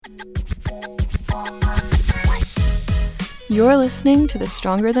You're listening to the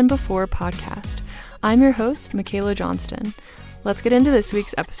Stronger Than Before podcast. I'm your host, Michayla Johnston. Let's get into this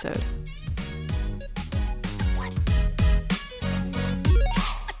week's episode.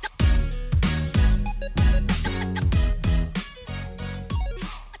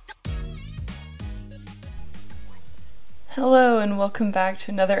 Hello and welcome back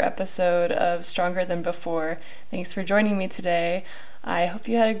to another episode of Stronger Than Before. Thanks for joining me today. I hope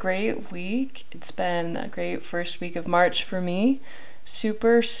you had a great week. It's been a great first week of March for me.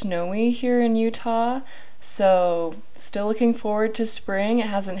 Super snowy here in Utah, so still looking forward to spring. It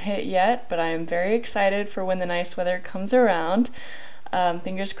hasn't hit yet, but I am very excited for when the nice weather comes around.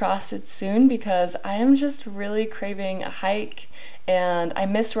 Fingers crossed it's soon because I am just really craving a hike and I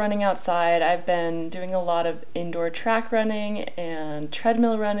miss running outside. I've been doing a lot of indoor track running and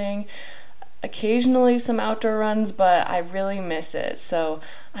treadmill running, occasionally some outdoor runs, but I really miss it. So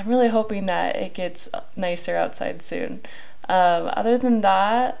I'm really hoping that it gets nicer outside soon. Other than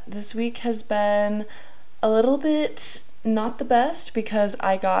that, this week has been a little bit not the best because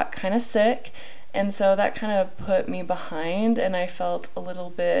I got kind of sick. And so that kind of put me behind and I felt a little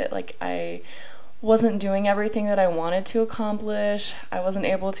bit like I wasn't doing everything that I wanted to accomplish. I wasn't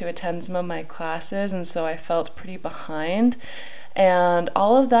able to attend some of my classes and so I felt pretty behind. And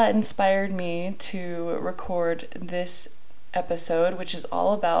all of that inspired me to record this episode, which is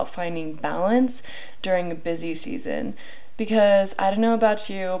all about finding balance during a busy season. Because I don't know about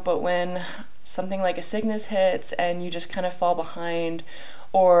you, but when something like a sickness hits and you just kind of fall behind,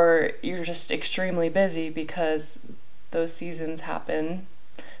 or you're just extremely busy, because those seasons happen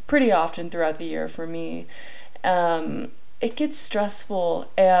pretty often throughout the year for me, it gets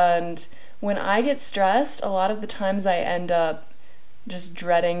stressful. And when I get stressed, a lot of the times I end up just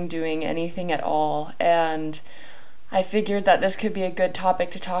dreading doing anything at all. And I figured that this could be a good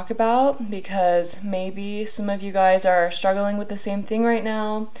topic to talk about because maybe some of you guys are struggling with the same thing right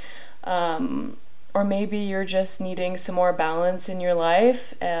now. Or maybe you're just needing some more balance in your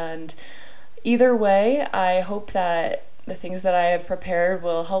life. And either way, I hope that the things that I have prepared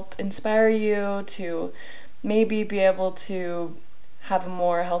will help inspire you to maybe be able to have a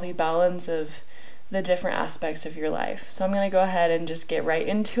more healthy balance of the different aspects of your life. So I'm going to go ahead and just get right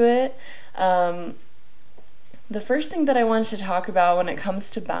into it. The first thing that I wanted to talk about when it comes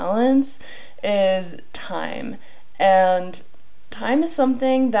to balance is time. And time is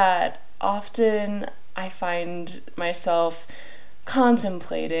something that often I find myself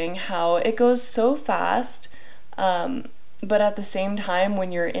contemplating how it goes so fast, but at the same time,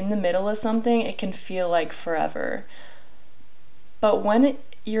 when you're in the middle of something, it can feel like forever. But when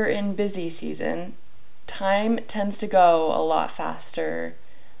you're in busy season, time tends to go a lot faster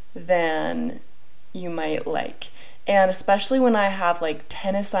than you might like. And especially when I have like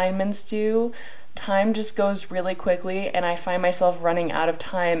 10 assignments due, time just goes really quickly and I find myself running out of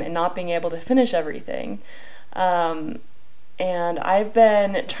time and not being able to finish everything. And I've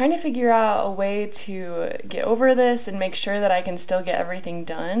been trying to figure out a way to get over this and make sure that I can still get everything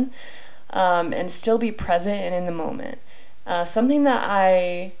done, and still be present and in the moment. Something that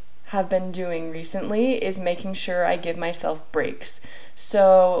I have been doing recently is making sure I give myself breaks.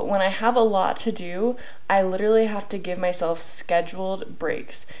 So when I have a lot to do, I literally have to give myself scheduled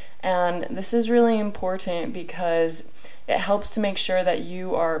breaks. And this is really important because it helps to make sure that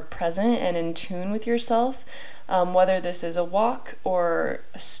you are present and in tune with yourself. Whether this is a walk or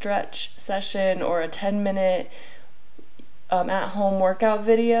a stretch session or a 10-minute at-home workout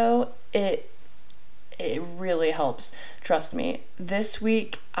video, it really helps. Trust me. This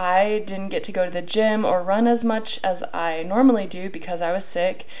week, I didn't get to go to the gym or run as much as I normally do because I was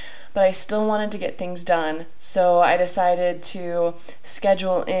sick, but I still wanted to get things done. So I decided to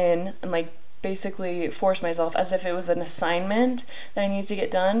schedule in and basically force myself as if it was an assignment that I need to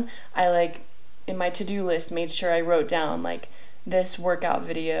get done. I in my to-do list made sure I wrote down this workout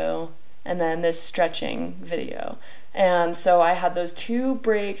video and then this stretching video. And so I had those 2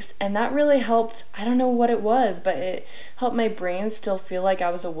 breaks, and that really helped. I don't know what it was, but it helped my brain still feel like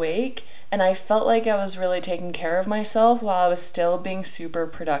I was awake, and I felt like I was really taking care of myself while I was still being super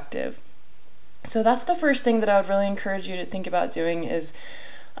productive. So that's the first thing that I would really encourage you to think about doing is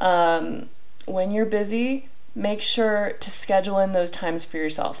when you're busy, make sure to schedule in those times for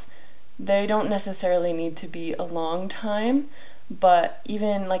yourself. They don't necessarily need to be a long time, but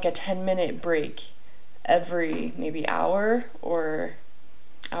even a 10-minute break every maybe hour or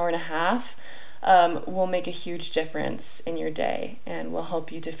hour and a half will make a huge difference in your day and will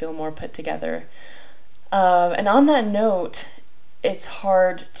help you to feel more put together. And on that note, it's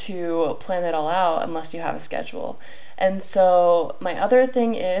hard to plan it all out unless you have a schedule. And so my other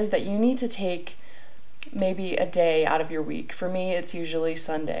thing is that you need to take maybe a day out of your week. For me, it's usually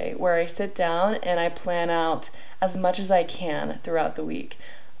Sunday, where I sit down and I plan out as much as I can throughout the week.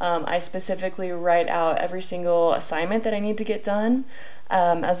 I specifically write out every single assignment that I need to get done,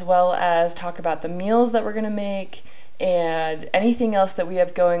 as well as talk about the meals that we're going to make and anything else that we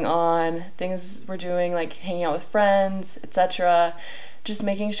have going on, things we're doing like hanging out with friends, etc. Just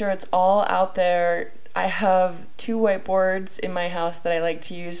making sure it's all out there. I have 2 whiteboards in my house that I like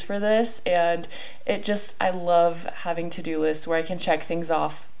to use for this, and I love having to-do lists where I can check things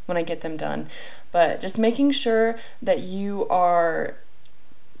off when I get them done. But just making sure that you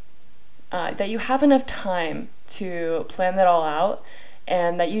have enough time to plan that all out,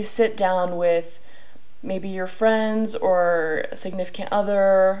 and that you sit down with maybe your friends or a significant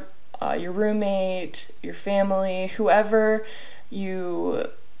other, your roommate, your family, whoever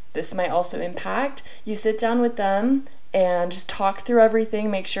this might also impact. You sit down with them and just talk through everything,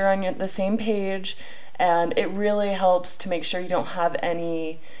 make sure you're on the same page, and it really helps to make sure you don't have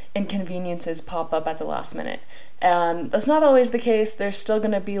any inconveniences pop up at the last minute. And that's not always the case. There's still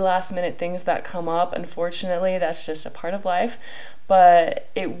going to be last minute things that come up. Unfortunately, that's just a part of life, but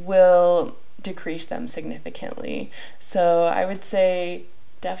it will decrease them significantly. So I would say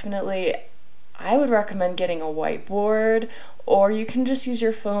definitely I would recommend getting a whiteboard, or you can just use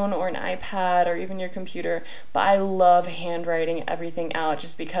your phone or an iPad or even your computer. But I love handwriting everything out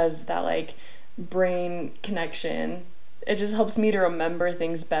just because that like brain connection, it just helps me to remember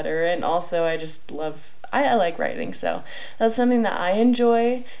things better. And also I like writing, so that's something that I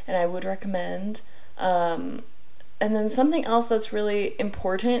enjoy and I would recommend. And then something else that's really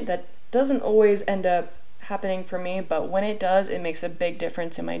important that doesn't always end up happening for me, but when it does, it makes a big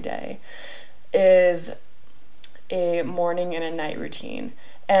difference in my day, is a morning and a night routine.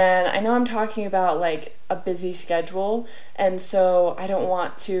 And I know I'm talking about like a busy schedule, and so I don't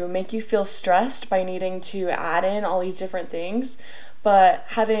want to make you feel stressed by needing to add in all these different things, but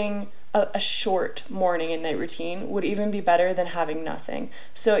having a short morning and night routine would even be better than having nothing.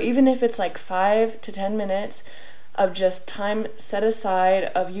 So even if it's like 5 to 10 minutes of just time set aside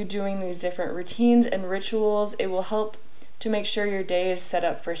of you doing these different routines and rituals, it will help to make sure your day is set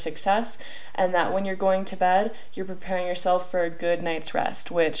up for success, and that when you're going to bed, you're preparing yourself for a good night's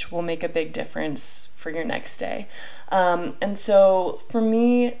rest, which will make a big difference for your next day. And so for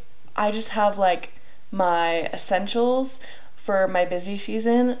me, I just have like my essentials for my busy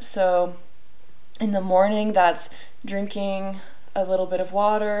season. So in the morning, that's drinking a little bit of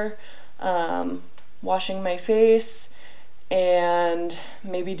water, washing my face, and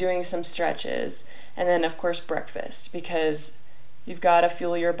maybe doing some stretches. And then of course breakfast, because you've got to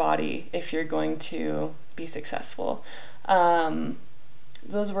fuel your body if you're going to be successful.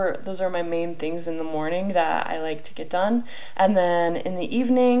 Those are my main things in the morning that I like to get done. And then in the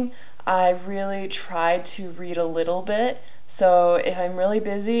evening, I really try to read a little bit. So if I'm really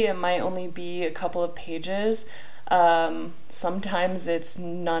busy, it might only be a couple of pages. Sometimes it's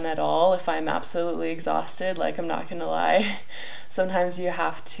none at all if I'm absolutely exhausted, like I'm not gonna lie. Sometimes you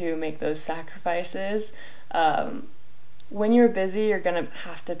have to make those sacrifices. When you're busy, you're gonna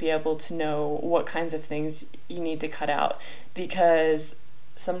have to be able to know what kinds of things you need to cut out, because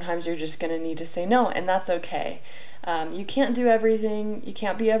sometimes you're just gonna need to say no, and that's okay. You can't do everything, you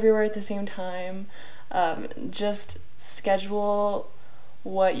can't be everywhere at the same time. Just schedule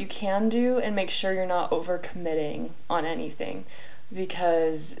what you can do and make sure you're not overcommitting on anything,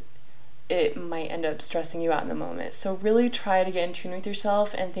 because it might end up stressing you out in the moment. So really try to get in tune with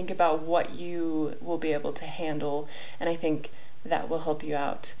yourself and think about what you will be able to handle, and I think that will help you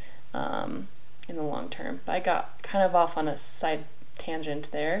out in the long term. But I got kind of off on a side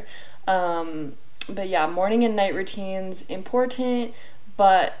tangent there. But yeah, morning and night routines, important,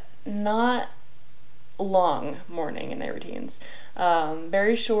 but not long morning and night routines.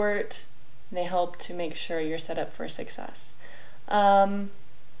 Very short. They help to make sure you're set up for success.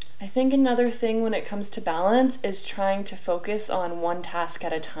 I think another thing when it comes to balance is trying to focus on one task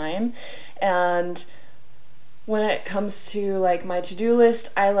at a time. And when it comes to like my to-do list,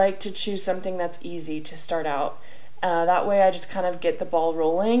 I like to choose something that's easy to start out. That way I just kind of get the ball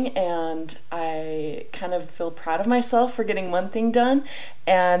rolling, and I kind of feel proud of myself for getting one thing done,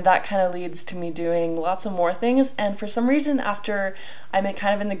 and that kind of leads to me doing lots of more things. And for some reason, after I'm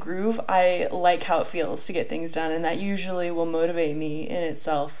kind of in the groove, I like how it feels to get things done, and that usually will motivate me in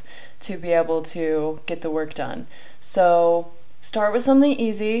itself to be able to get the work done. So start with something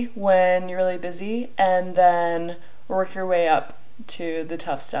easy when you're really busy, and then work your way up to the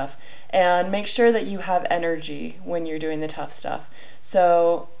tough stuff, and make sure that you have energy when you're doing the tough stuff.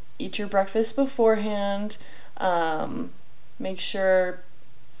 So eat your breakfast beforehand, Make sure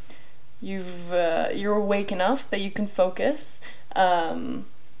you're awake enough that you can focus, and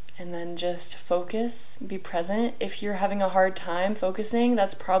then just focus, be present. If you're having a hard time focusing,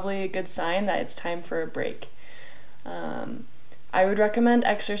 that's probably a good sign that it's time for a break. I would recommend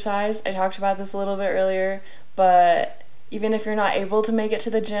exercise. I talked about this a little bit earlier, but even if you're not able to make it to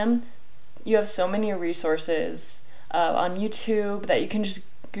the gym, you have so many resources on YouTube that you can just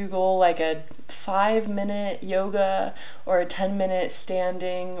Google like a 5-minute yoga or a 10-minute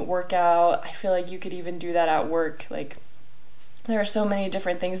standing workout. I feel like you could even do that at work. Like, there are so many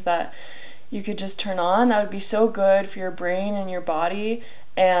different things that you could just turn on that would be so good for your brain and your body,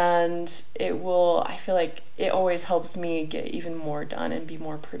 and I feel like it always helps me get even more done and be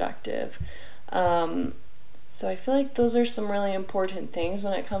more productive. So I feel like those are some really important things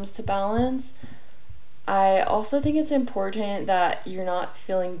when it comes to balance. I also think it's important that you're not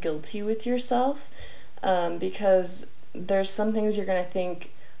feeling guilty with yourself, because there's some things you're going to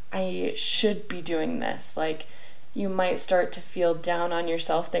think, I should be doing this. Like, you might start to feel down on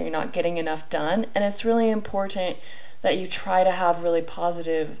yourself that you're not getting enough done, and it's really important that you try to have really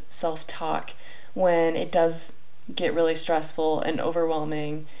positive self-talk when it does get really stressful and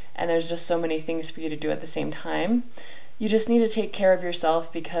overwhelming and there's just so many things for you to do at the same time. You just need to take care of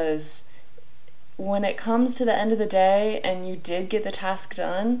yourself, because when it comes to the end of the day and you did get the task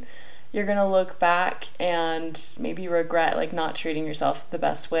done, you're going to look back and maybe regret like not treating yourself the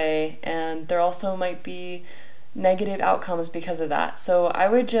best way, and there also might be negative outcomes because of that. So I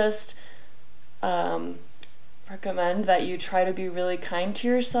would just recommend that you try to be really kind to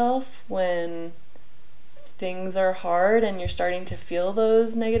yourself when things are hard and you're starting to feel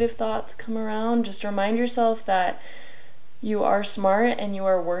those negative thoughts come around. Just remind yourself that you are smart and you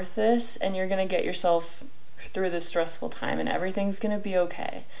are worth this, and you're going to get yourself through this stressful time and everything's going to be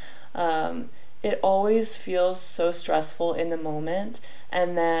okay. It always feels so stressful in the moment,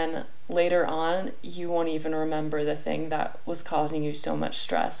 and then later on you won't even remember the thing that was causing you so much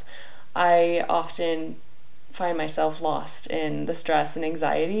stress. I often find myself lost in the stress and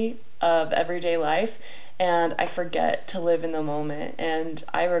anxiety of everyday life, and I forget to live in the moment, and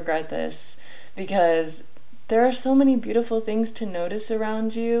I regret this because there are so many beautiful things to notice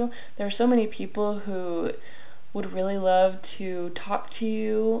around you. There are so many people who would really love to talk to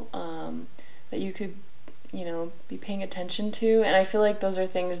you, that you could, be paying attention to, and I feel like those are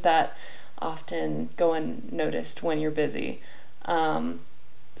things that often go unnoticed when you're busy.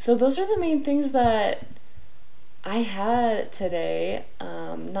 So those are the main things that I had today.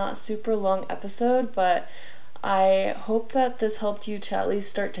 Not super long episode, but I hope that this helped you to at least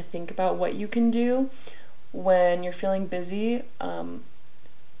start to think about what you can do when you're feeling busy,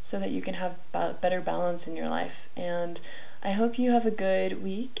 so that you can have better balance in your life. And I hope you have a good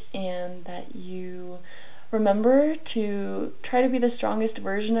week and that you remember to try to be the strongest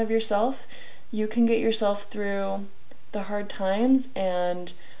version of yourself. You can get yourself through the hard times,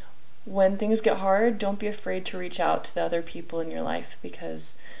 and when things get hard, don't be afraid to reach out to the other people in your life,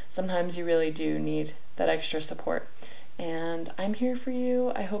 because sometimes you really do need that extra support. And I'm here for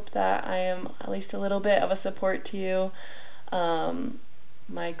you. I hope that I am at least a little bit of a support to you.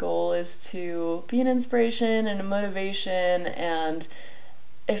 My goal is to be an inspiration and a motivation, and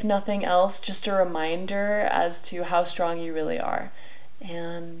if nothing else, just a reminder as to how strong you really are.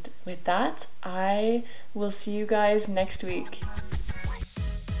 And with that, I will see you guys next week.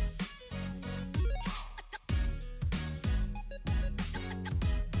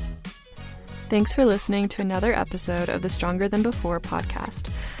 Thanks for listening to another episode of the Stronger Than Before podcast.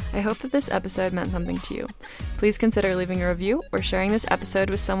 I hope that this episode meant something to you. Please consider leaving a review or sharing this episode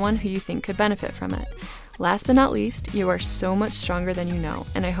with someone who you think could benefit from it. Last but not least, you are so much stronger than you know,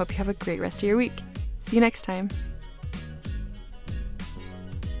 and I hope you have a great rest of your week. See you next time.